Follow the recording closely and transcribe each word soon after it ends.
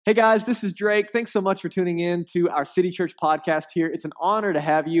Hey guys, this is Drake. Thanks so much for tuning in to our City Church podcast here. It's an honor to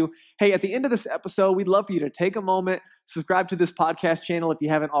have you. Hey, at the end of this episode, we'd love for you to take a moment, subscribe to this podcast channel if you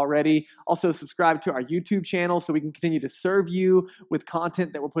haven't already. Also, subscribe to our YouTube channel so we can continue to serve you with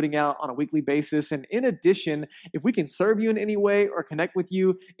content that we're putting out on a weekly basis. And in addition, if we can serve you in any way or connect with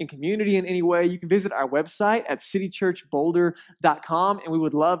you in community in any way, you can visit our website at citychurchboulder.com, and we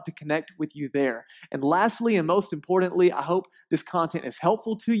would love to connect with you there. And lastly, and most importantly, I hope this content is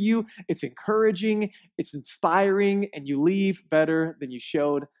helpful to you. It's encouraging, it's inspiring, and you leave better than you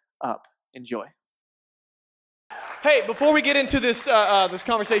showed up. Enjoy. Hey, before we get into this this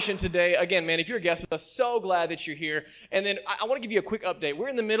conversation today, again, man, if you're a guest with us, so glad that you're here. And then I want to give you a quick update. We're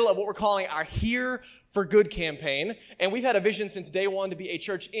in the middle of what we're calling our Here for Good campaign, and we've had a vision since day one to be a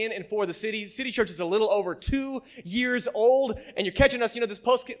church in and for the city. City Church is a little over 2 years old, and you're catching us, this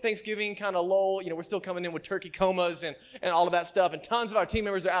post-Thanksgiving kind of lull. We're still coming in with turkey comas and all of that stuff, and tons of our team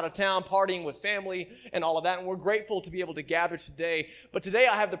members are out of town partying with family and all of that, and we're grateful to be able to gather today. But today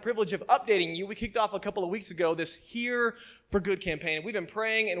I have the privilege of updating you. We kicked off a couple of weeks ago this Here for Good campaign, and we've been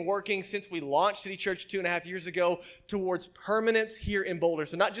praying and working since we launched City Church 2.5 years ago towards permanence here in Boulder.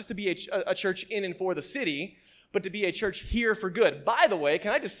 So not just to be a church in and for the city, but to be a church here for good. By the way,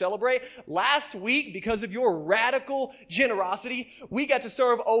 can I just celebrate? Last week, because of your radical generosity, we got to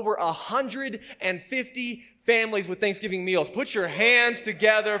serve over 150 families with Thanksgiving meals. Put your hands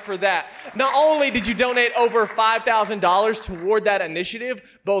together for that. Not only did you donate over $5,000 toward that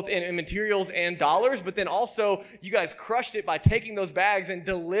initiative, both in materials and dollars, but then also you guys crushed it by taking those bags and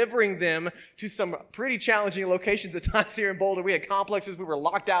delivering them to some pretty challenging locations at times here in Boulder. We had complexes we were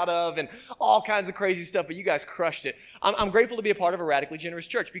locked out of and all kinds of crazy stuff, but you guys crushed it. I'm grateful to be a part of a radically generous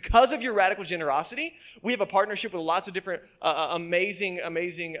church. Because of your radical generosity, we have a partnership with lots of different amazing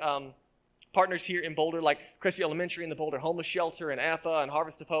partners here in Boulder, like Crestview Elementary and the Boulder Homeless Shelter and AFA and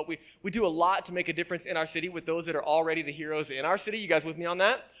Harvest of Hope. We do a lot to make a difference in our city with those that are already the heroes in our city. You guys with me on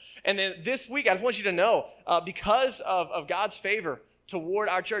that? And then this week, I just want you to know, because of God's favor toward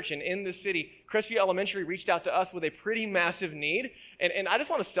our church and in this city, Crestview Elementary reached out to us with a pretty massive need. And I just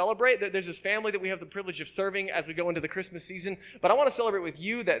want to celebrate that there's this family that we have the privilege of serving as we go into the Christmas season. But I want to celebrate with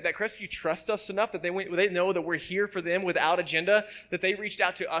you that Crestview trusts us enough that they know that we're here for them without agenda, that they reached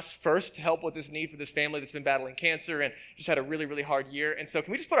out to us first to help with this need for this family that's been battling cancer and just had a really, really hard year. And so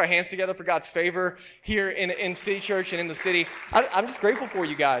can we just put our hands together for God's favor here in City Church and in the city? I'm just grateful for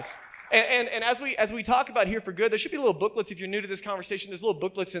you guys. And as we talk about Here for Good, there should be little booklets if you're new to this conversation. There's little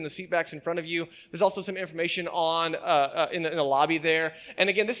booklets in the seatbacks in front of you. There's also some information on in the lobby there. And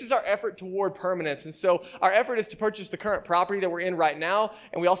again, this is our effort toward permanence. And so our effort is to purchase the current property that we're in right now.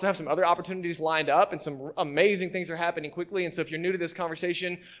 And we also have some other opportunities lined up, and some amazing things are happening quickly. And so if you're new to this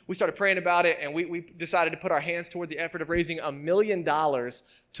conversation, we started praying about it, and we decided to put our hands toward the effort of raising $1 million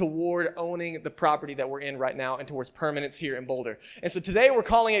toward owning the property that we're in right now and towards permanence here in Boulder. And so today we're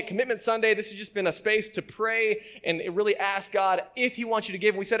calling it Commitment Sunday. This has just been a space to pray and really ask God if He wants you to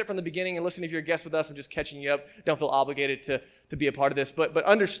give. We said it from the beginning, and listen, if you're a guest with us, I'm just catching you up. Don't feel obligated to be a part of this, but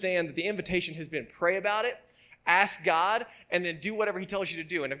understand that the invitation has been pray about it, ask God, and then do whatever He tells you to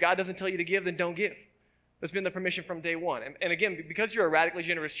do. And if God doesn't tell you to give, then don't give. That's been the permission from day one. And again, because you're a radically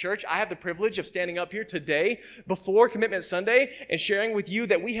generous church, I have the privilege of standing up here today before Commitment Sunday and sharing with you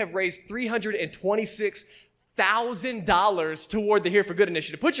that we have raised $326,000 toward the Here for Good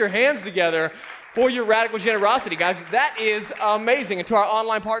initiative. Put your hands together for your radical generosity, guys. That is amazing. And to our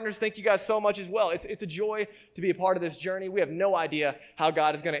online partners, thank you guys so much as well. It's a joy to be a part of this journey. We have no idea how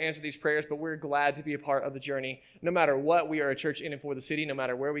God is going to answer these prayers, but we're glad to be a part of the journey. No matter what, we are a church in and for the city, no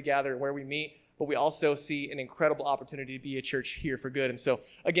matter where we gather and where we meet. But we also see an incredible opportunity to be a church here for good. And so,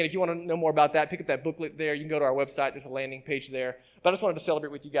 again, if you want to know more about that, pick up that booklet there. You can go to our website. There's a landing page there. But I just wanted to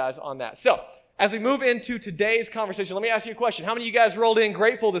celebrate with you guys on that. So, as we move into today's conversation, let me ask you a question. How many of you guys rolled in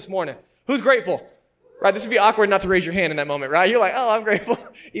grateful this morning? Who's grateful? Right, this would be awkward not to raise your hand in that moment, right? You're like, oh, I'm grateful,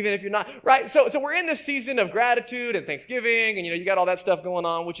 even if you're not. Right, so we're in this season of gratitude and Thanksgiving, and you got all that stuff going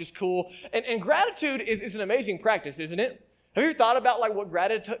on, which is cool. And gratitude is an amazing practice, isn't it? Have you ever thought about like what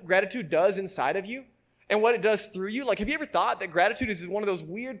gratitude does inside of you and what it does through you? Like, have you ever thought that gratitude is one of those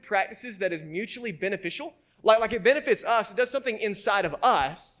weird practices that is mutually beneficial? Like it benefits us, it does something inside of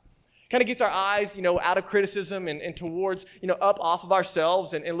us, kind of gets our eyes, out of criticism and towards, up off of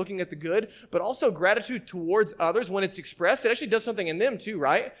ourselves and looking at the good, but also gratitude towards others when it's expressed, it actually does something in them too,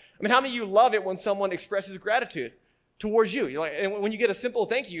 right? I mean, how many of you love it when someone expresses gratitude towards you? You're like, and when you get a simple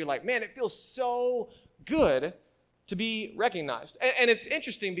thank you, you're like, man, it feels so good to be recognized. And it's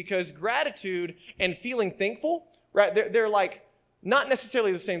interesting because gratitude and feeling thankful, right, they're like not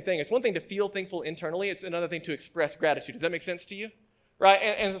necessarily the same thing. It's one thing to feel thankful internally. It's another thing to express gratitude. Does that make sense to you? right?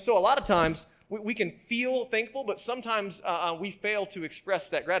 And so a lot of times we can feel thankful, but sometimes we fail to express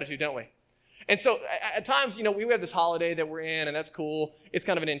that gratitude, don't we? And so at times, we have this holiday that we're in, and that's cool. It's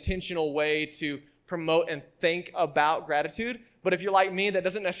kind of an intentional way to promote and think about gratitude. But if you're like me, that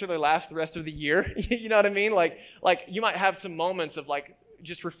doesn't necessarily last the rest of the year. You know what I mean? Like you might have some moments of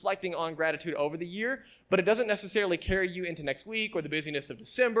just reflecting on gratitude over the year, but it doesn't necessarily carry you into next week or the busyness of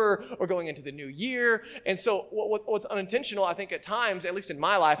December or going into the new year. And so what's unintentional, I think at times, at least in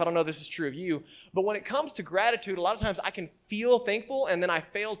my life, I don't know if this is true of you, but when it comes to gratitude, a lot of times I can feel thankful and then I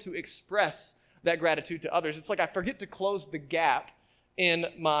fail to express that gratitude to others. It's like I forget to close the gap in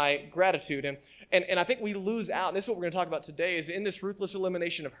my gratitude. And I think we lose out, and this is what we're going to talk about today, is in this ruthless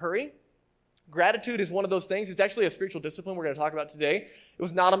elimination of hurry. Gratitude is one of those things. It's actually a spiritual discipline we're going to talk about today. It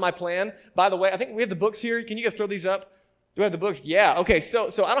was not on my plan. By the way, I think we have the books here. Can you guys throw these up? Do we have the books? Yeah. Okay, so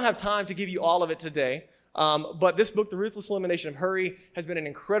I don't have time to give you all of it today. But this book, The Ruthless Elimination of Hurry, has been an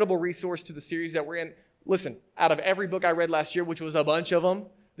incredible resource to the series that we're in. Listen, out of every book I read last year, which was a bunch of them,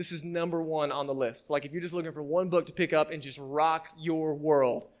 this is number one on the list. Like if you're just looking for one book to pick up and just rock your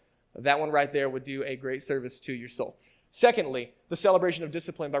world, that one right there would do a great service to your soul. Secondly, The Celebration of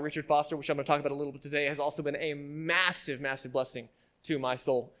Discipline by Richard Foster, which I'm going to talk about a little bit today, has also been a massive, massive blessing to my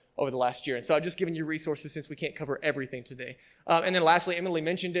soul over the last year. And so I've just given you resources since we can't cover everything today. And then lastly, Emily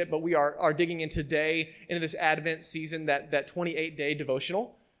mentioned it, but we are digging in today into this Advent season, that 28-day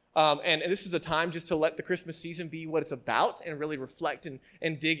devotional. And this is a time just to let the Christmas season be what it's about and really reflect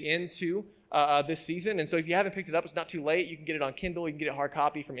and dig into this season. And so if you haven't picked it up, it's not too late. You can get it on Kindle. You can get it hard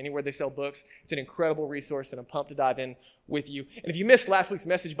copy from anywhere they sell books. It's an incredible resource, and I'm pumped to dive in with you. And if you missed last week's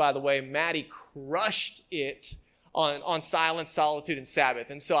message, by the way, Maddie crushed it on silence, solitude, and Sabbath.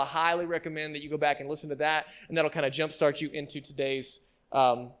 And so I highly recommend that you go back and listen to that, and that'll kind of jumpstart you into today's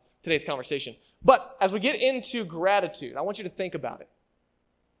conversation. But as we get into gratitude, I want you to think about it.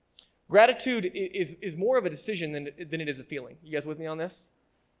 Gratitude is more of a decision than it is a feeling. You guys with me on this?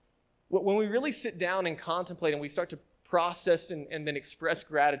 When we really sit down and contemplate and we start to process and then express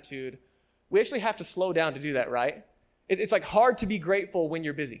gratitude, we actually have to slow down to do that, right? It's like hard to be grateful when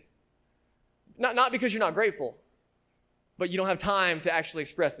you're busy. Not because you're not grateful, but you don't have time to actually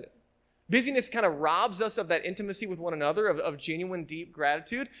express it. Busyness kind of robs us of that intimacy with one another, of genuine, deep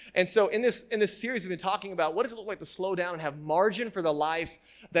gratitude. And so in this series, we've been talking about what does it look like to slow down and have margin for the life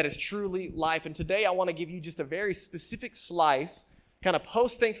that is truly life. And today I want to give you just a very specific slice, kind of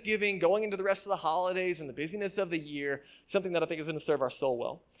post-Thanksgiving, going into the rest of the holidays and the busyness of the year, something that I think is going to serve our soul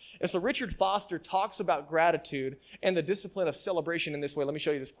well. And so Richard Foster talks about gratitude and the discipline of celebration in this way. Let me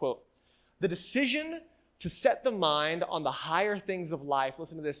show you this quote. The decision to set the mind on the higher things of life,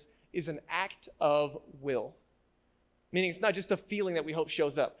 listen to this, is an act of will. Meaning it's not just a feeling that we hope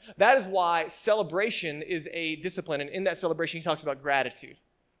shows up. That is why celebration is a discipline. And in that celebration, he talks about gratitude.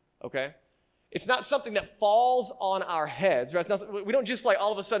 Okay? It's not something that falls on our heads. Right? We don't just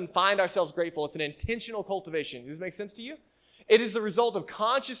all of a sudden find ourselves grateful. It's an intentional cultivation. Does this make sense to you? It is the result of a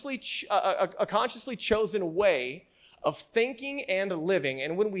consciously chosen way of thinking and living.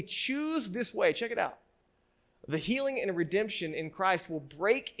 And when we choose this way, check it out. The healing and redemption in Christ will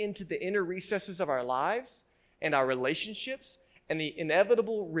break into the inner recesses of our lives and our relationships, and the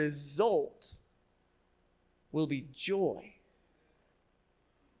inevitable result will be joy.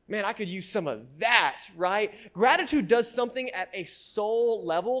 Man, I could use some of that, right? Gratitude does something at a soul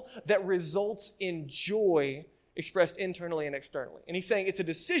level that results in joy expressed internally and externally. And he's saying it's a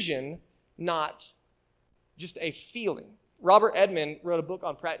decision, not just a feeling. Robert Edmond wrote a book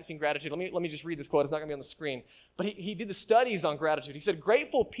on practicing gratitude. Let me just read this quote. It's not going to be on the screen. But he did the studies on gratitude. He said,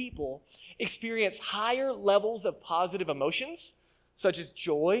 grateful people experience higher levels of positive emotions, such as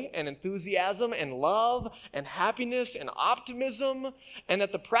joy and enthusiasm and love and happiness and optimism, and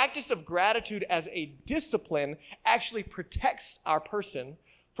that the practice of gratitude as a discipline actually protects our person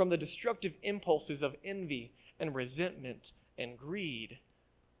from the destructive impulses of envy and resentment and greed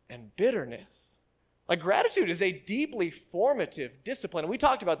and bitterness. Like gratitude is a deeply formative discipline. And we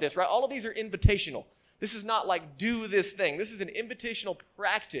talked about this, right? All of these are invitational. This is not like do this thing. This is an invitational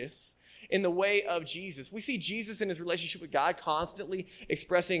practice in the way of Jesus. We see Jesus in his relationship with God constantly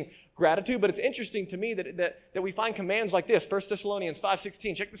expressing gratitude, but it's interesting to me that we find commands like this, 1 Thessalonians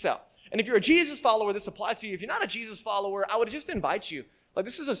 5:16. Check this out. And if you're a Jesus follower, this applies to you. If you're not a Jesus follower, I would just invite you.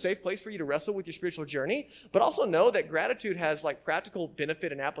 This is a safe place for you to wrestle with your spiritual journey, but also know that gratitude has practical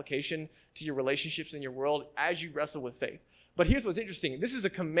benefit and application to your relationships in your world as you wrestle with faith. But here's what's interesting. This is a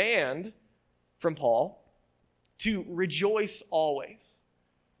command from Paul to rejoice always,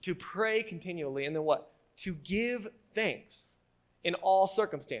 to pray continually, and then what? To give thanks in all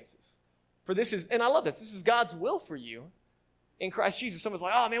circumstances. For this is, and I love this is God's will for you in Christ Jesus. Someone's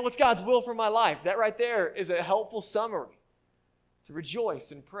like, oh man, what's God's will for my life? That right there is a helpful summary. To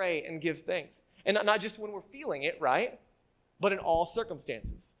rejoice and pray and give thanks. And not just when we're feeling it, right? But in all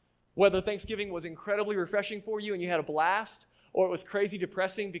circumstances. Whether Thanksgiving was incredibly refreshing for you and you had a blast, or it was crazy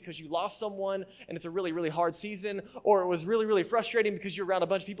depressing because you lost someone and it's a really, really hard season, or it was really, really frustrating because you're around a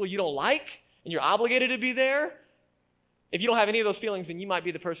bunch of people you don't like and you're obligated to be there. If you don't have any of those feelings, then you might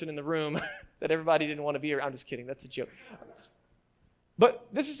be the person in the room that everybody didn't want to be around. I'm just kidding. That's a joke. But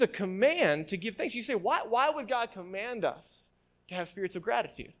this is a command to give thanks. You say, why would God command us to have spirits of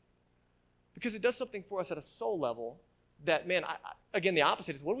gratitude? Because it does something for us at a soul level that, man, again, the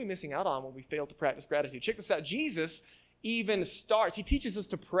opposite is what are we missing out on when we fail to practice gratitude? Check this out. Jesus even he teaches us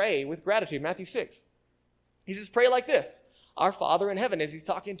to pray with gratitude. Matthew 6. He says, pray like this. Our Father in heaven, as he's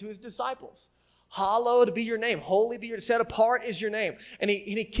talking to his disciples. Hallowed be your name. Holy be your name. Set apart is your name. And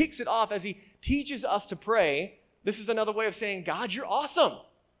he kicks it off as he teaches us to pray. This is another way of saying, God, you're awesome.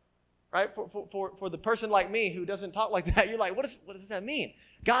 Right? For the person like me who doesn't talk like that, you're like, what does that mean?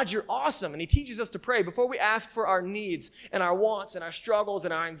 God, you're awesome. And he teaches us to pray before we ask for our needs and our wants and our struggles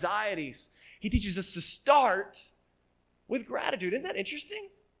and our anxieties. He teaches us to start with gratitude. Isn't that interesting?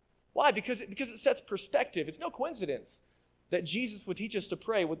 Why? Because it sets perspective. It's no coincidence that Jesus would teach us to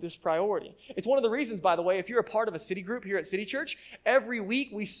pray with this priority. It's one of the reasons, by the way, if you're a part of a city group here at City Church, every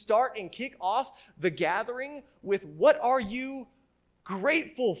week we start and kick off the gathering with what are you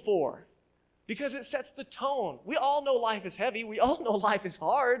grateful for, because it sets the tone. We all know life is heavy. We all know life is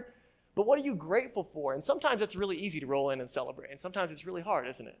hard, but what are you grateful for? And sometimes it's really easy to roll in and celebrate, and sometimes it's really hard,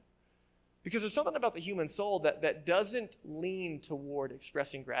 isn't it? Because there's something about the human soul that doesn't lean toward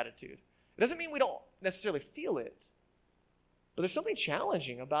expressing gratitude. It doesn't mean we don't necessarily feel it, but there's something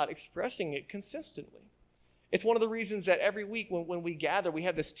challenging about expressing it consistently. It's one of the reasons that every week when we gather, we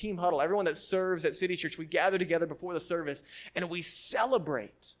have this team huddle. Everyone that serves at City Church, we gather together before the service, and we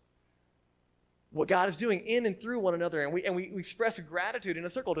celebrate what God is doing in and through one another. And we express gratitude in a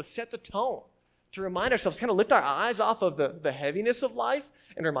circle to set the tone, to remind ourselves, kind of lift our eyes off of the heaviness of life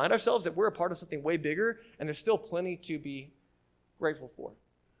and remind ourselves that we're a part of something way bigger, and there's still plenty to be grateful for.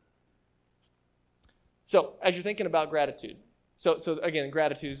 So as you're thinking about gratitude, So again,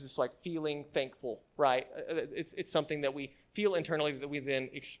 gratitude is just like feeling thankful, right? It's something that we feel internally that we then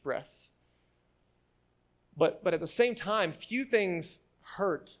express. But at the same time, few things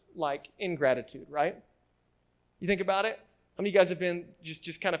hurt like ingratitude, right? You think about it? How many of you guys have been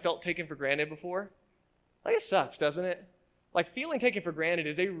just kind of felt taken for granted before? Like it sucks, doesn't it? Like feeling taken for granted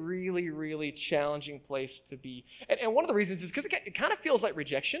is a really, really challenging place to be. And one of the reasons is because it kind of feels like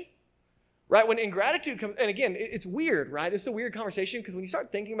rejection. Right? When ingratitude comes, and again, it's weird, right? It's a weird conversation because when you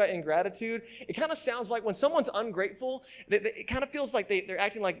start thinking about ingratitude, it kind of sounds like when someone's ungrateful, it kind of feels like they're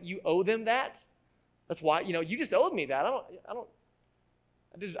acting like you owe them that. That's why, you just owed me that.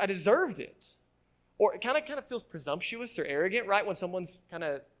 I deserved it. Or it kind of feels presumptuous or arrogant, right? When someone's kind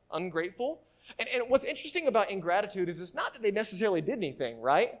of ungrateful. And what's interesting about ingratitude is it's not that they necessarily did anything,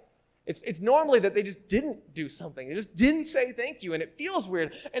 right? It's normally that they just didn't do something. They just didn't say thank you, and it feels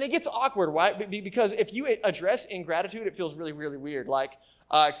weird. And it gets awkward, right? Because if you address ingratitude, it feels really, really weird. Like,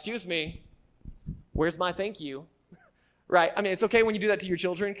 excuse me, where's my thank you? Right? I mean, it's okay when you do that to your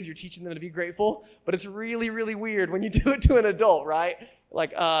children because you're teaching them to be grateful, but it's really, really weird when you do it to an adult, right?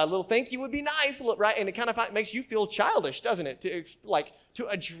 Like, a little thank you would be nice, right? And it kind of makes you feel childish, doesn't it? To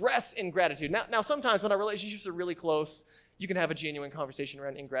address ingratitude. Now, sometimes when our relationships are really close, you can have a genuine conversation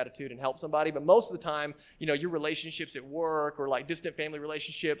around ingratitude and help somebody, but most of the time, your relationships at work or like distant family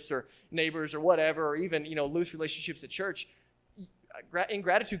relationships or neighbors or whatever, or even, loose relationships at church,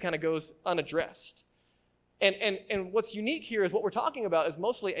 ingratitude kind of goes unaddressed. And what's unique here is what we're talking about is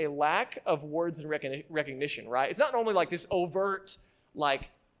mostly a lack of words and recognition, right? It's not normally like this overt, like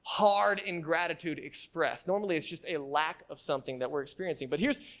hard ingratitude expressed. Normally it's just a lack of something that we're experiencing. But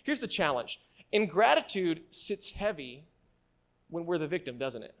here's the challenge. Ingratitude sits heavy when we're the victim,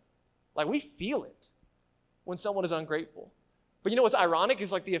 doesn't it? Like we feel it when someone is ungrateful. But what's ironic is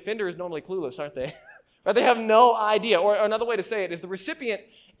like the offender is normally clueless, aren't they? Right? They have no idea. Or another way to say it is the recipient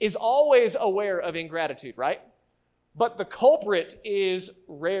is always aware of ingratitude, right? But the culprit is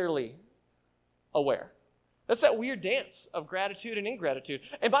rarely aware. That's that weird dance of gratitude and ingratitude.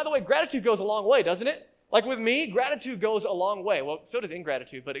 And by the way, gratitude goes a long way, doesn't it? Like with me, gratitude goes a long way. Well, so does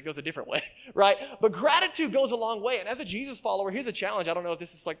ingratitude, but it goes a different way, right? But gratitude goes a long way. And as a Jesus follower, here's a challenge. I don't know if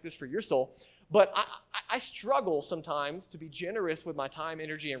this is like this for your soul, but I struggle sometimes to be generous with my time,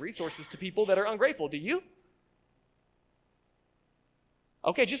 energy, and resources to people that are ungrateful. Do you?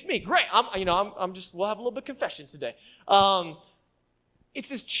 Okay, just me. Great. We'll have a little bit of confession today. it's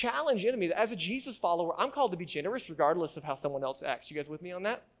this challenge in me that as a Jesus follower, I'm called to be generous regardless of how someone else acts. You guys with me on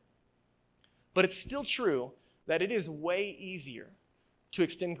that? But it's still true that it is way easier to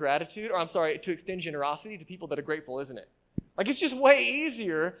extend to extend generosity to people that are grateful, isn't it? Like, it's just way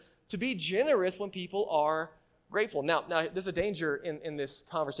easier to be generous when people are grateful. Now there's a danger in this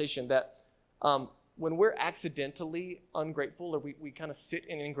conversation that when we're accidentally ungrateful or we kind of sit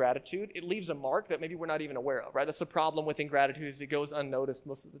in ingratitude, it leaves a mark that maybe we're not even aware of, right? That's the problem with ingratitude, is it goes unnoticed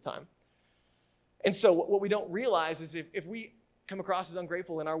most of the time. And so what we don't realize is if we come across as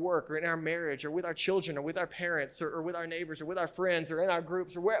ungrateful in our work or in our marriage or with our children or with our parents or with our neighbors or with our friends or in our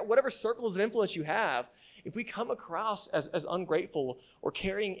groups or whatever circles of influence you have, if we come across as ungrateful or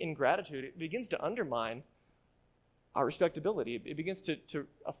carrying ingratitude, it begins to undermine our respectability. It begins to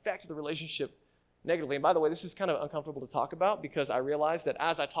affect the relationship negatively. And by the way, this is kind of uncomfortable to talk about because I realize that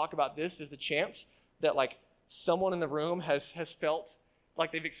as I talk about this, there's a chance that like someone in the room has felt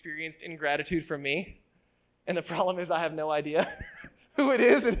like they've experienced ingratitude from me. And the problem is I have no idea who it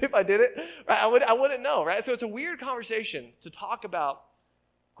is, and if I did it, right, I wouldn't know, right? So it's a weird conversation to talk about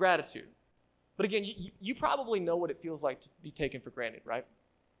gratitude. But again, you probably know what it feels like to be taken for granted, right?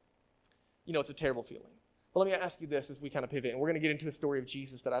 You know, it's a terrible feeling. But let me ask you this as we kind of pivot, and we're going to get into a story of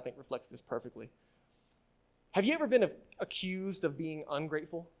Jesus that I think reflects this perfectly. Have you ever been accused of being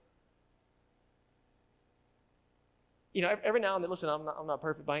ungrateful? You know, every now and then, listen, I'm not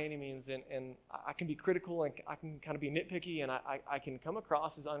perfect by any means, and I can be critical, and I can kind of be nitpicky, and I can come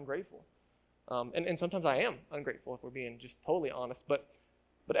across as ungrateful. And sometimes I am ungrateful, if we're being just totally honest. But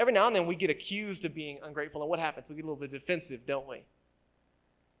every now and then we get accused of being ungrateful, and what happens? We get a little bit defensive, don't we?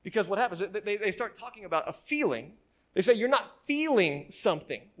 Because what happens, they start talking about a feeling. They say, you're not feeling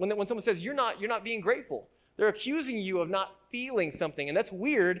something. When someone says, you're not being grateful, they're accusing you of not feeling something, and that's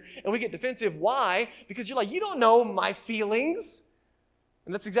weird, and we get defensive. Why? Because you're like, you don't know my feelings.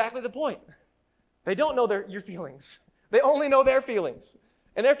 And that's exactly the point. They don't know your feelings. They only know their feelings.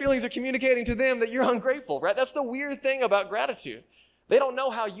 And their feelings are communicating to them that you're ungrateful, right? That's the weird thing about gratitude. They don't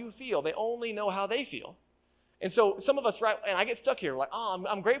know how you feel. They only know how they feel. And so some of us, right, and I get stuck here, like,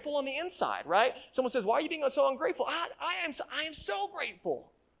 I'm grateful on the inside, right? Someone says, why are you being so ungrateful? I am so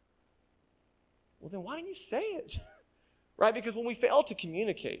grateful. Well, then why didn't you say it? Right? Because when we fail to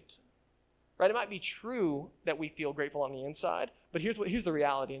communicate, right, it might be true that we feel grateful on the inside, but here's the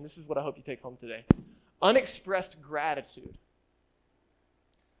reality, and this is what I hope you take home today. Unexpressed gratitude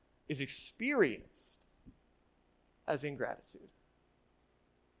is experienced as ingratitude.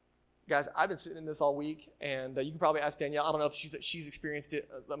 Guys, I've been sitting in this all week, and you can probably ask Danielle. I don't know if she's experienced it,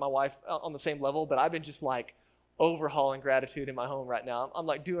 my wife, on the same level, but I've been just like overhauling gratitude in my home right now. I'm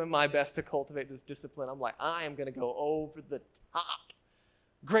like doing my best to cultivate this discipline. I'm like, I am going to go over the top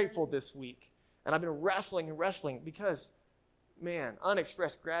grateful this week. And I've been wrestling because, man,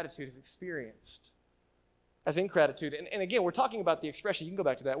 unexpressed gratitude is experienced as ingratitude. And again, we're talking about the expression. You can go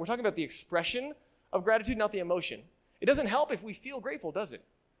back to that. We're talking about the expression of gratitude, not the emotion. It doesn't help if we feel grateful, does it?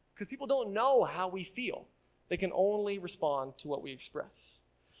 Because people don't know how we feel. They can only respond to what we express.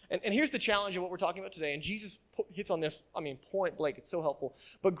 And here's the challenge of what we're talking about today. And Jesus hits on this, point blank. It's so helpful.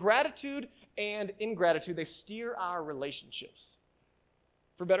 But gratitude and ingratitude, they steer our relationships,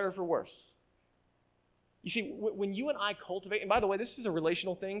 for better or for worse. You see, when you and I cultivate, and by the way, this is a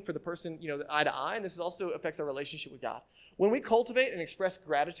relational thing for the person, eye to eye, and this also affects our relationship with God. When we cultivate and express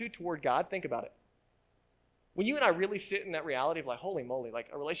gratitude toward God, think about it. When you and I really sit in that reality of like, holy moly, like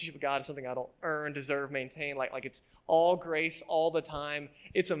a relationship with God is something I don't earn, deserve, maintain, like it's all grace all the time.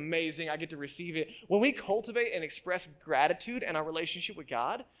 It's amazing. I get to receive it. When we cultivate and express gratitude in our relationship with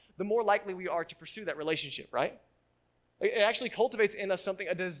God, the more likely we are to pursue that relationship, right? It actually cultivates in us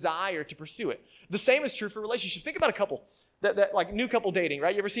a desire to pursue it. The same is true for relationships. Think about a couple, that like new couple dating,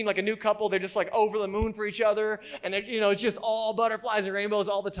 right? You ever seen like a new couple, they're just like over the moon for each other, and they're, it's just all butterflies and rainbows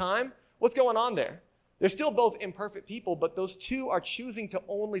all the time? What's going on there? They're still both imperfect people, but those two are choosing to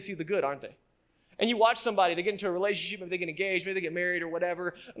only see the good, aren't they? And you watch somebody, they get into a relationship, maybe they get engaged, maybe they get married or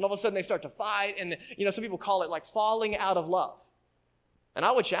whatever, and all of a sudden they start to fight, and some people call it like falling out of love. And I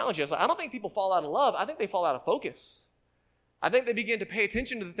would challenge you, I don't think people fall out of love, I think they fall out of focus. I think they begin to pay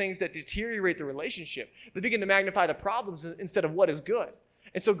attention to the things that deteriorate the relationship. They begin to magnify the problems instead of what is good.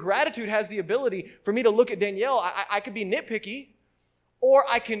 And so gratitude has the ability for me to look at Danielle, I could be nitpicky, or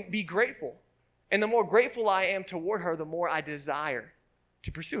I can be grateful. And the more grateful I am toward her, the more I desire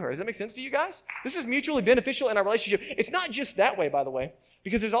to pursue her. Does that make sense to you guys? This is mutually beneficial in our relationship. It's not just that way, by the way,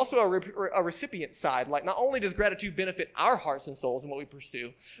 because there's also a recipient side. Like, not only does gratitude benefit our hearts and souls and what we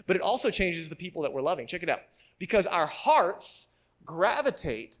pursue, but it also changes the people that we're loving. Check it out. Because our hearts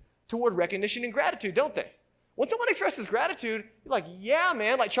gravitate toward recognition and gratitude, don't they? When someone expresses gratitude, you're like, yeah,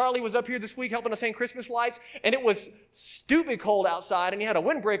 man. Like Charlie was up here this week helping us hang Christmas lights, and it was stupid cold outside, and he had a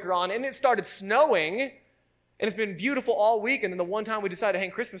windbreaker on, and it started snowing, and it's been beautiful all week, and then the one time we decided to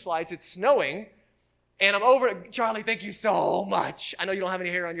hang Christmas lights, it's snowing, and I'm over it. Charlie, thank you so much. I know you don't have any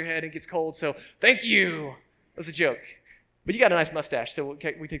hair on your head, and it gets cold, so thank you. That's a joke. But you got a nice mustache, so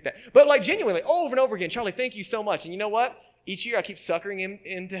we take that. But like genuinely, over and over again, Charlie, thank you so much. And you know what? Each year I keep suckering him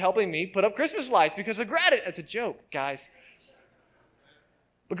into helping me put up Christmas lights because of gratitude. That's a joke, guys.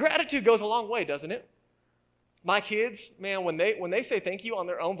 But gratitude goes a long way, doesn't it? My kids, man, when they say thank you on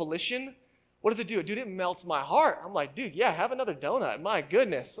their own volition, what does it do? Dude, it melts my heart. I'm like, dude, yeah, have another donut. My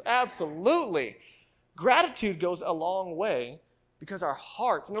goodness, absolutely. Gratitude goes a long way because our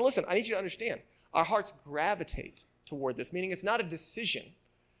hearts, now listen, I need you to understand, our hearts gravitate toward this, meaning it's not a decision.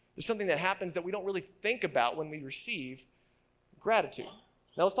 It's something that happens that we don't really think about when we receive gratitude.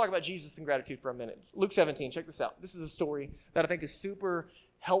 Now let's talk about Jesus and gratitude for a minute. Luke 17, check this out. This is a story that I think is super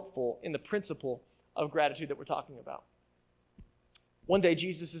helpful in the principle of gratitude that we're talking about. One day,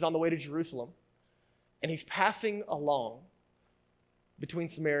 Jesus is on the way to Jerusalem, and he's passing along between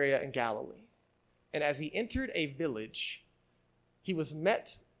Samaria and Galilee. And as he entered a village, he was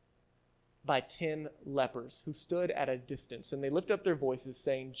met by 10 lepers who stood at a distance, and they lift up their voices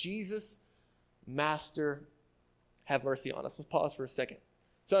saying, Jesus, Master, have mercy on us. Let's pause for a second.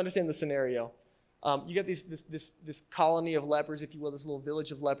 So understand the scenario. You got this colony of lepers, if you will, this little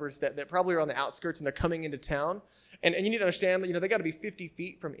village of lepers that probably are on the outskirts, and they're coming into town. And you need to understand, they got to be 50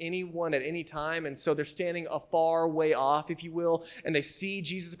 feet from anyone at any time, and so they're standing a far way off, if you will, and they see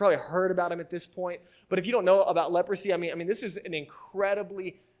Jesus. They probably heard about him at this point. But if you don't know about leprosy, I mean, this is an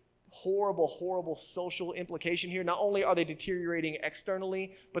incredibly horrible social implication here. Not only are they deteriorating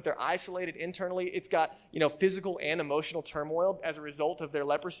externally, but they're isolated internally. It's got, physical and emotional turmoil as a result of their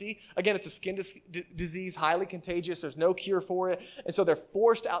leprosy. Again, it's a skin disease, highly contagious. There's no cure for it. And so they're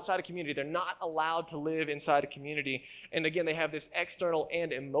forced outside a community. They're not allowed to live inside a community. And again, they have this external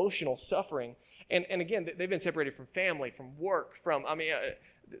and emotional suffering. And again, they've been separated from family, from work,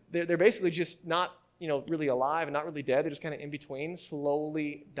 they're basically just not really alive and not really dead. They're just kind of in between,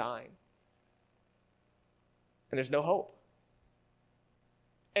 slowly dying. And there's no hope.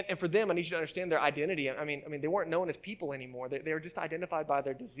 And for them, I need you to understand their identity. I mean, they weren't known as people anymore. They were just identified by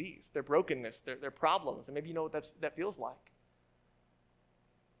their disease, their brokenness, their problems. And maybe you know what that feels like.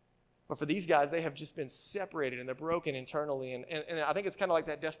 But for these guys, they have just been separated and they're broken internally. And I think it's kind of like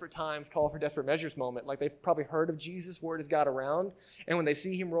that desperate times call for desperate measures moment. Like they've probably heard of Jesus, word has got around. And when they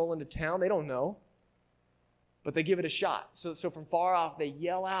see him roll into town, they don't know. But they give it a shot. So from far off, they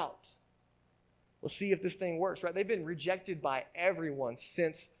yell out. Let's see if this thing works, right? They've been rejected by everyone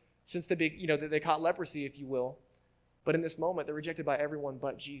since they caught leprosy, if you will. But in this moment, they're rejected by everyone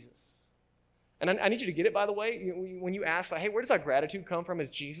but Jesus. And I need you to get it, by the way. When you ask, hey, where does our gratitude come from as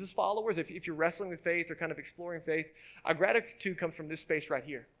Jesus followers? If you're wrestling with faith or kind of exploring faith, our gratitude comes from this space right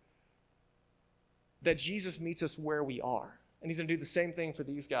here. That Jesus meets us where we are. And he's going to do the same thing for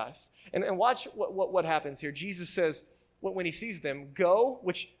these guys. And watch what happens here. Jesus says, when he sees them, go,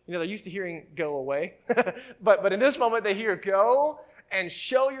 which, they're used to hearing go away. but in this moment, they hear go and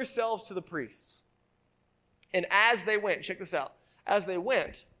show yourselves to the priests. And as they went, check this out. As they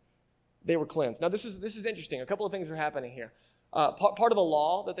went, they were cleansed. Now, this is interesting. A couple of things are happening here. Part of the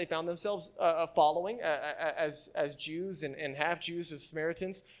law that they found themselves following as Jews and half Jews as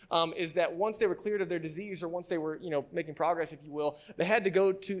Samaritans is that once they were cleared of their disease or once they were making progress, if you will, they had to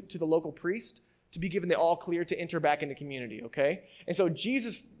go to the local priest to be given the all clear to enter back into community, okay? And so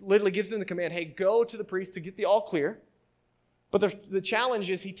Jesus literally gives them the command, hey, go to the priest to get the all clear. But the challenge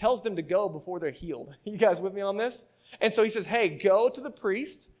is he tells them to go before they're healed. You guys with me on this? And so he says, hey, go to the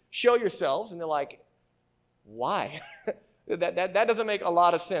priest, show yourselves. And they're like, why? That doesn't make a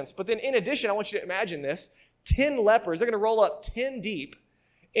lot of sense. But then in addition, I want you to imagine this. 10 lepers, they're going to roll up 10 deep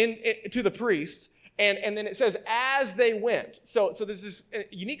to the priests. And then it says, as they went. So there's this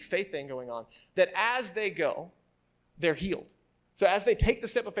unique faith thing going on. That as they go, they're healed. So as they take the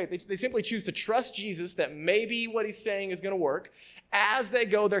step of faith, they simply choose to trust Jesus that maybe what he's saying is going to work. As they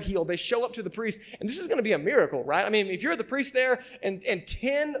go, they're healed. They show up to the priest. And this is going to be a miracle, right? I mean, if you're the priest there and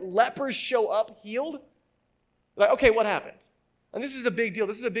 10 lepers show up healed, like, okay, what happened? And this is a big deal.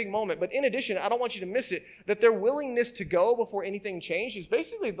 This is a big moment. But in addition, I don't want you to miss it, that their willingness to go before anything changed is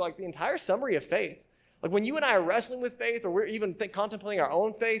basically like the entire summary of faith. Like when you and I are wrestling with faith, or we're even contemplating our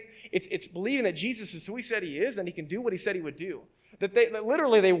own faith, it's believing that Jesus is who he said he is, and he can do what he said he would do. That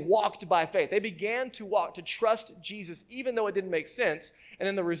literally they walked by faith. They began to walk, to trust Jesus, even though it didn't make sense, and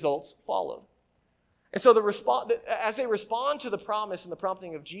then the results followed. And so as they respond to the promise and the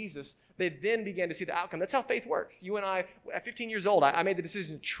prompting of Jesus, they then began to see the outcome. That's how faith works. You and I, at 15 years old, I made the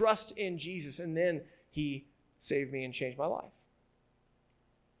decision to trust in Jesus, and then he saved me and changed my life.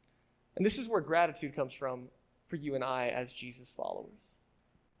 And this is where gratitude comes from for you and I as Jesus followers.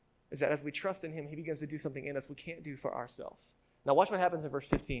 Is that as we trust in him, he begins to do something in us we can't do for ourselves. Now watch what happens in verse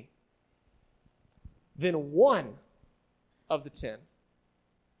 15. Then one of the 10,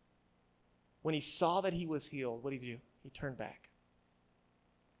 when he saw that he was healed, what did he do? He turned back,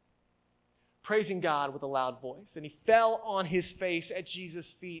 praising God with a loud voice. And he fell on his face at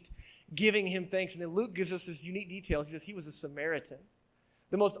Jesus' feet, giving him thanks. And then Luke gives us this unique detail. He says he was a Samaritan.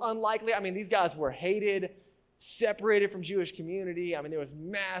 The most unlikely, these guys were hated, separated from Jewish community. There was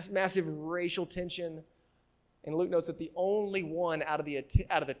massive racial tension. And Luke notes that the only one out of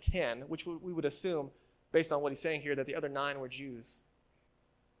the 10, which we would assume, based on what he's saying here, that the other 9 were Jews,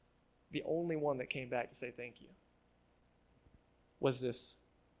 the only one that came back to say thank you was this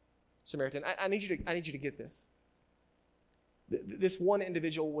Samaritan. I need you to get this. This one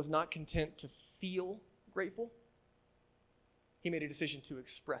individual was not content to feel grateful. He made a decision to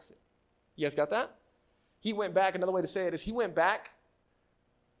express it. You guys got that? He went back. Another way to say it is he went back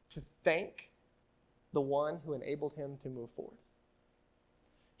to thank the one who enabled him to move forward.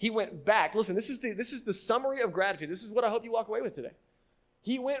 He went back. Listen, this is the summary of gratitude. This is what I hope you walk away with today.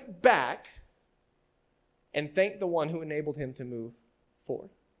 He went back and thanked the one who enabled him to move forward.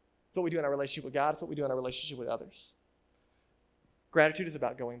 It's what we do in our relationship with God. It's what we do in our relationship with others. Gratitude is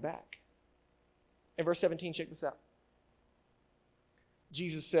about going back. In verse 17, check this out.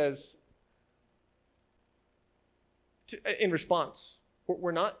 Jesus says, in response,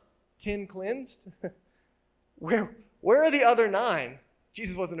 we're not 10 cleansed? Where are the other 9?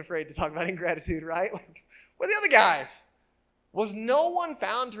 Jesus wasn't afraid to talk about ingratitude, right? Where are the other guys? Was no one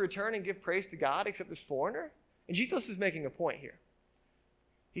found to return and give praise to God except this foreigner? And Jesus is making a point here.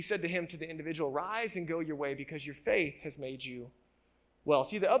 He said to him, to the individual, rise and go your way because your faith has made you well.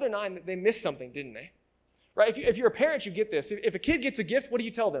 See, the other 9, they missed something, didn't they? Right? If you're a parent, you get this. If a kid gets a gift, what do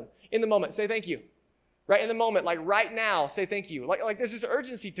you tell them? In the moment, say thank you. Right? In the moment, like right now, say thank you. Like there's this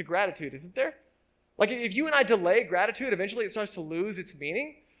urgency to gratitude, isn't there? Like if you and I delay gratitude, eventually it starts to lose its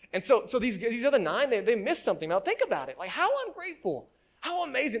meaning. And so these other 9, they missed something. Now think about it. Like how ungrateful. How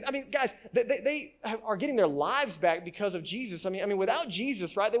amazing. Guys, they are getting their lives back because of Jesus. Without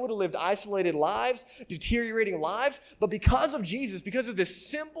Jesus, right, they would have lived isolated lives, deteriorating lives. But because of Jesus, because of this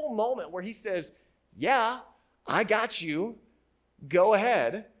simple moment where he says, yeah, I got you, go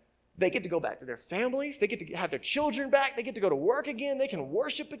ahead, they get to go back to their families. They get to have their children back. They get to go to work again. They can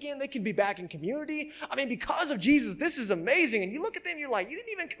worship again. They can be back in community. Because of Jesus, this is amazing. And you look at them, you're like, you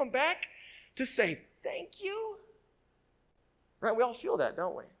didn't even come back to say thank you? Right? We all feel that,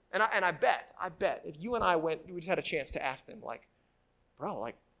 don't we? And I bet if you and I went, we just had a chance to ask them, like, bro,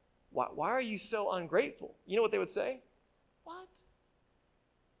 like, why are you so ungrateful? You know what they would say? What?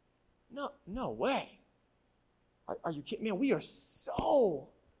 No way. Are you kidding? Man, we are so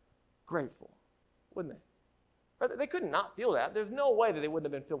grateful, wouldn't they? Right? They could not feel that. There's no way that they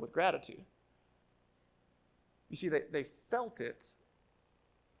wouldn't have been filled with gratitude. You see, they felt it.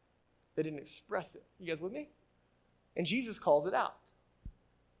 They didn't express it. You guys with me? And Jesus calls it out.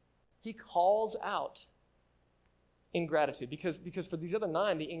 He calls out ingratitude because for these other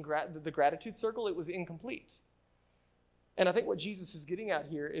 9, the gratitude circle, it was incomplete. And I think what Jesus is getting at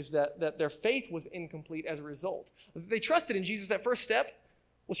here is that their faith was incomplete as a result. They trusted in Jesus. That first step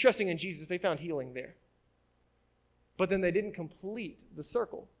was trusting in Jesus. They found healing there. But then they didn't complete the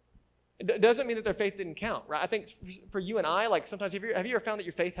circle. It doesn't mean that their faith didn't count, right? I think for you and I, like sometimes, have you ever found that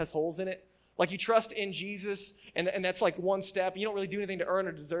your faith has holes in it? Like you trust in Jesus, and that's like one step. You don't really do anything to earn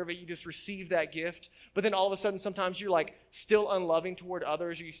or deserve it. You just receive that gift. But then all of a sudden, sometimes you're like still unloving toward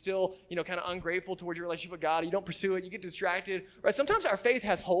others, or you still, kind of ungrateful toward your relationship with God. You don't pursue it. You get distracted, right? Sometimes our faith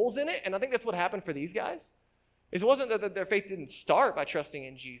has holes in it, and I think that's what happened for these guys. It wasn't that their faith didn't start by trusting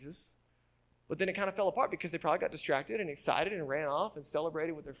in Jesus, but then it kind of fell apart because they probably got distracted and excited and ran off and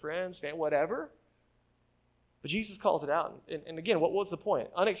celebrated with their friends, whatever. But Jesus calls it out. And again, what was the point?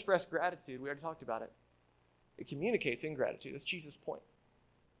 Unexpressed gratitude. We already talked about it. It communicates ingratitude. That's Jesus' point.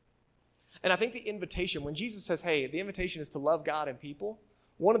 And I think the invitation, when Jesus says, hey, the invitation is to love God and people,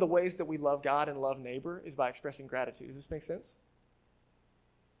 one of the ways that we love God and love neighbor is by expressing gratitude. Does this make sense?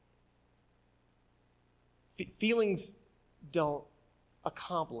 Feelings don't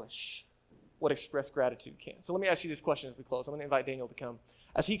accomplish what expressed gratitude can. So let me ask you this question as we close. I'm going to invite Daniel to come.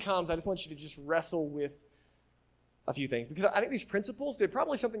 As he comes, I just want you to just wrestle with a few things. Because I think these principles, they're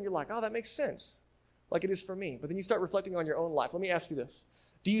probably something you're like, oh, that makes sense. Like it is for me. But then you start reflecting on your own life. Let me ask you this.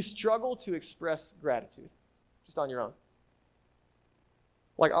 Do you struggle to express gratitude just on your own?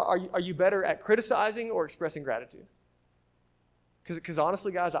 Like, are you better at criticizing or expressing gratitude? Because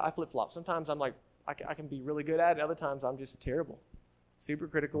honestly, guys, I flip-flop. Sometimes I'm like, I can be really good at it. Other times I'm just terrible, super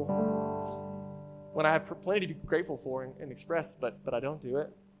critical. When I have plenty to be grateful for and express, but I don't do it.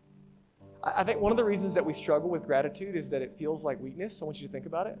 I think one of the reasons that we struggle with gratitude is that it feels like weakness. I want you to think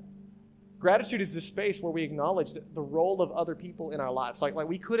about it. Gratitude is this space where we acknowledge the role of other people in our lives. Like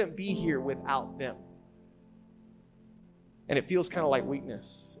we couldn't be here without them. And it feels kind of like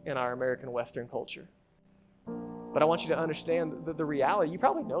weakness in our American Western culture. But I want you to understand the reality. You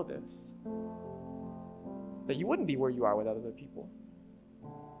probably know this. That you wouldn't be where you are without other people.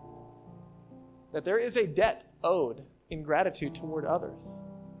 That there is a debt owed in gratitude toward others.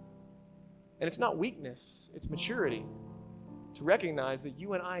 And it's not weakness, it's maturity to recognize that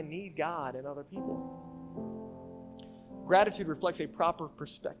you and I need God and other people. Gratitude reflects a proper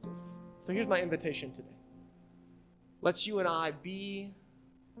perspective. So here's my invitation today. Let's you and I be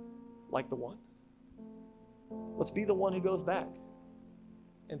like the one. Let's be the one who goes back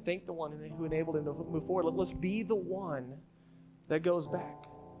and thank the one who enabled him to move forward. Let's be the one that goes back.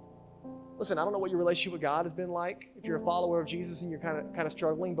 Listen, I don't know what your relationship with God has been like. If you're a follower of Jesus and you're kind of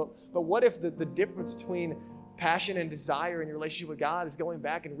struggling, but what if the difference between passion and desire in your relationship with God is going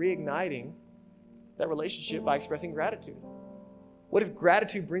back and reigniting that relationship by expressing gratitude? What if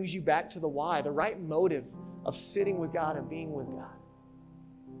gratitude brings you back to the why, the right motive of sitting with God and being with God?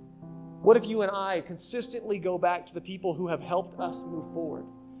 What if you and I consistently go back to the people who have helped us move forward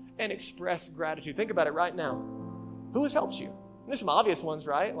and express gratitude? Think about it right now. Who has helped you? And there's some obvious ones,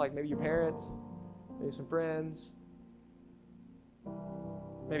 right? Like maybe your parents, maybe some friends,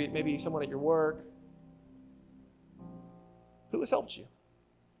 maybe someone at your work. Who has helped you?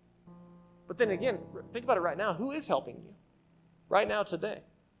 But then again, think about it right now. Who is helping you? Right now, today.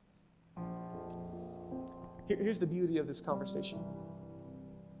 Here's the beauty of this conversation.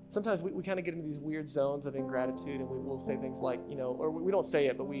 Sometimes we kind of get into these weird zones of ingratitude, and we will say things like, or we don't say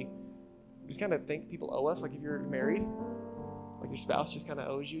it, but we just kind of think people owe us. Like if you're married, like your spouse just kind of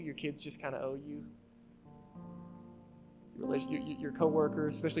owes you, your kids just kind of owe you. Your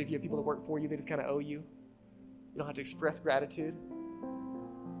coworkers, especially if you have people that work for you, they just kind of owe you. You don't have to express gratitude.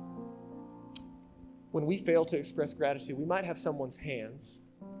 When we fail to express gratitude, we might have someone's hands,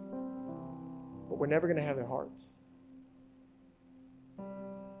 but we're never going to have their hearts.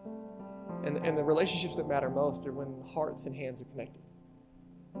 And the relationships that matter most are when hearts and hands are connected.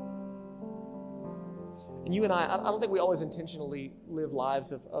 And you and I don't think we always intentionally live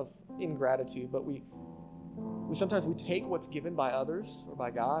lives of ingratitude, but we sometimes we take what's given by others or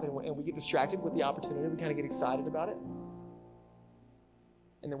by God, and we get distracted with the opportunity. We kind of get excited about it.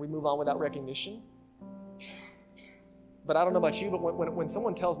 And then we move on without recognition. But I don't know about you, but when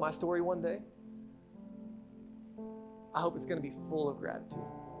someone tells my story one day, I hope it's going to be full of gratitude.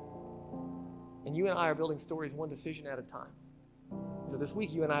 And you and I are building stories one decision at a time. So this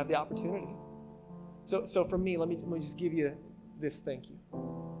week, you and I have the opportunity. So for me, let me just give you this thank you.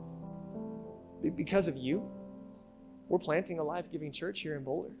 Because of you, we're planting a life-giving church here in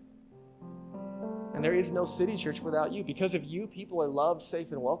Boulder. And there is no city church without you. Because of you, people are loved,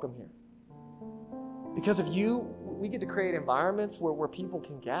 safe, and welcome here. Because of you, we get to create environments where people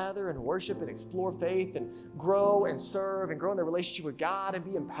can gather and worship and explore faith and grow and serve and grow in their relationship with God and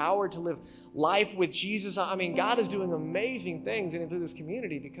be empowered to live life with Jesus. I mean, God is doing amazing things in and through this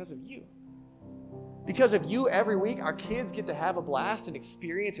community because of you. Because of you, every week, our kids get to have a blast and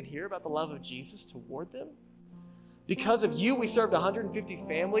experience and hear about the love of Jesus toward them. Because of you, we served 150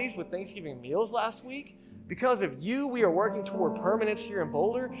 families with Thanksgiving meals last week. Because of you, we are working toward permanence here in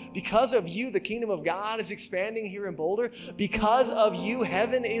Boulder. Because of you, the kingdom of God is expanding here in Boulder. Because of you,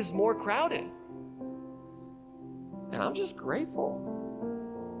 heaven is more crowded. And I'm just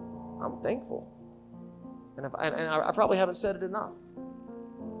grateful. I'm thankful. And I probably haven't said it enough.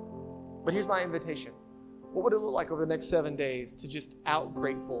 But here's my invitation. What would it look like over the next 7 days to just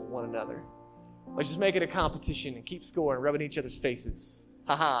out-grateful one another? Let's just make it a competition and keep score and rubbing each other's faces.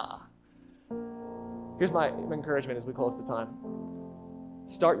 Ha-ha. Here's my encouragement as we close the time.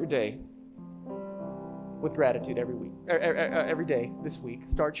 Start your day with gratitude every week. Every day this week,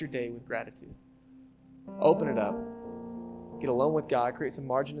 start your day with gratitude. Open it up. Get alone with God. Create some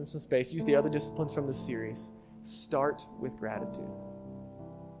margin and some space. Use the other disciplines from this series. Start with gratitude.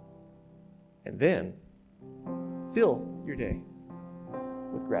 And then fill your day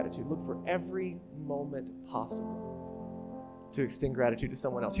with gratitude. Look for every moment possible to extend gratitude to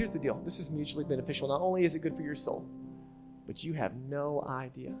someone else. Here's the deal. This is mutually beneficial. Not only is it good for your soul, but you have no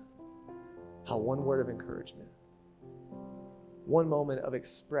idea how one word of encouragement one moment of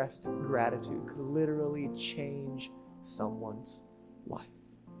expressed gratitude could literally change someone's life.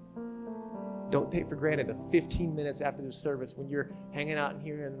 Don't take for granted the 15 minutes after the service when you're hanging out in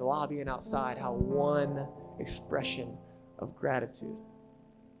here in the lobby and outside, how one expression of gratitude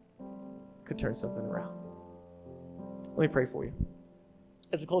could turn something around. Let me pray for you.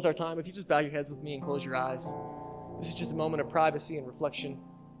 As we close our time, if you just bow your heads with me and close your eyes, this is just a moment of privacy and reflection.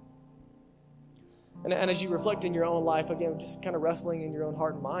 And as you reflect in your own life, again, just kind of wrestling in your own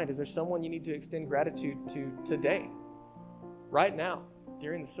heart and mind, is there someone you need to extend gratitude to today, right now,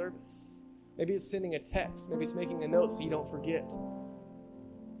 during the service? Maybe it's sending a text. Maybe it's making a note so you don't forget.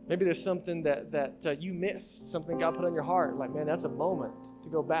 Maybe there's something that you missed, something God put on your heart. Like, man, that's a moment to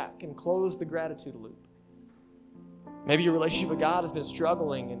go back and close the gratitude loop. Maybe your relationship with God has been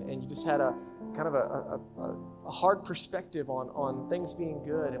struggling and you just had a kind of a hard perspective on things being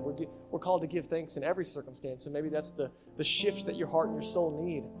good. And we're called to give thanks in every circumstance. And maybe that's the shift that your heart and your soul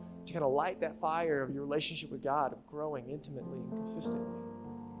need to kind of light that fire of your relationship with God, of growing intimately and consistently.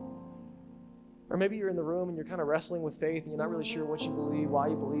 Or maybe you're in the room and you're kind of wrestling with faith and you're not really sure what you believe, why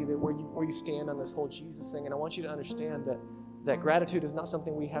you believe it, where you stand on this whole Jesus thing. And I want you to understand that gratitude is not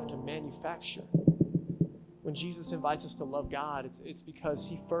something we have to manufacture. When Jesus invites us to love God, it's because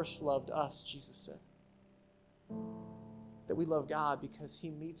he first loved us, Jesus said. That we love God because he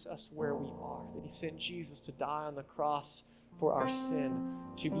meets us where we are. That he sent Jesus to die on the cross for our sin,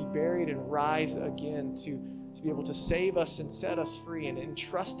 to be buried and rise again, to be able to save us and set us free. And in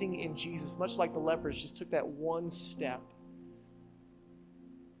trusting in Jesus, much like the lepers just took that one step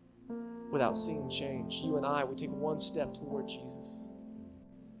without seeing change, you and I, we take one step toward Jesus.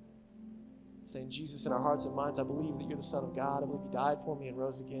 Saying, Jesus, in our hearts and minds, I believe that you're the Son of God. I believe you died for me and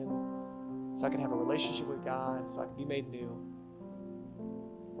rose again so I can have a relationship with God, so I can be made new,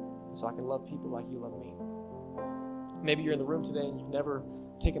 and so I can love people like you love me. Maybe you're in the room today and you've never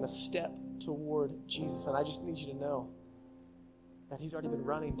taken a step toward Jesus, and I just need you to know that he's already been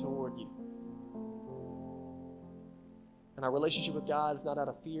running toward you. And our relationship with God is not out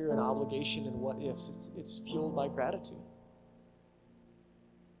of fear and obligation and what ifs. It's fueled by gratitude.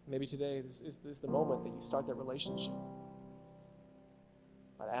 Maybe today this is the moment that you start that relationship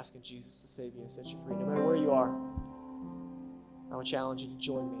by asking Jesus to save you and set you free. No matter where you are, I would challenge you to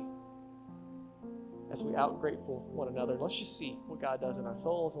join me as we out-grateful one another. Let's just see what God does in our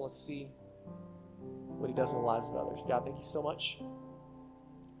souls, and let's see what he does in the lives of others. God, thank you so much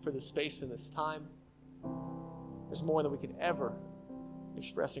for this space and this time. There's more than we could ever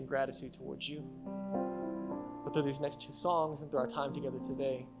express in gratitude towards you. But through these next two songs and through our time together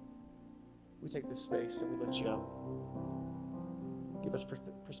today, we take this space and we lift you up. Give us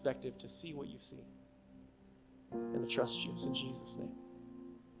perspective to see what you see and to trust you. It's in Jesus' name.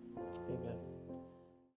 Amen.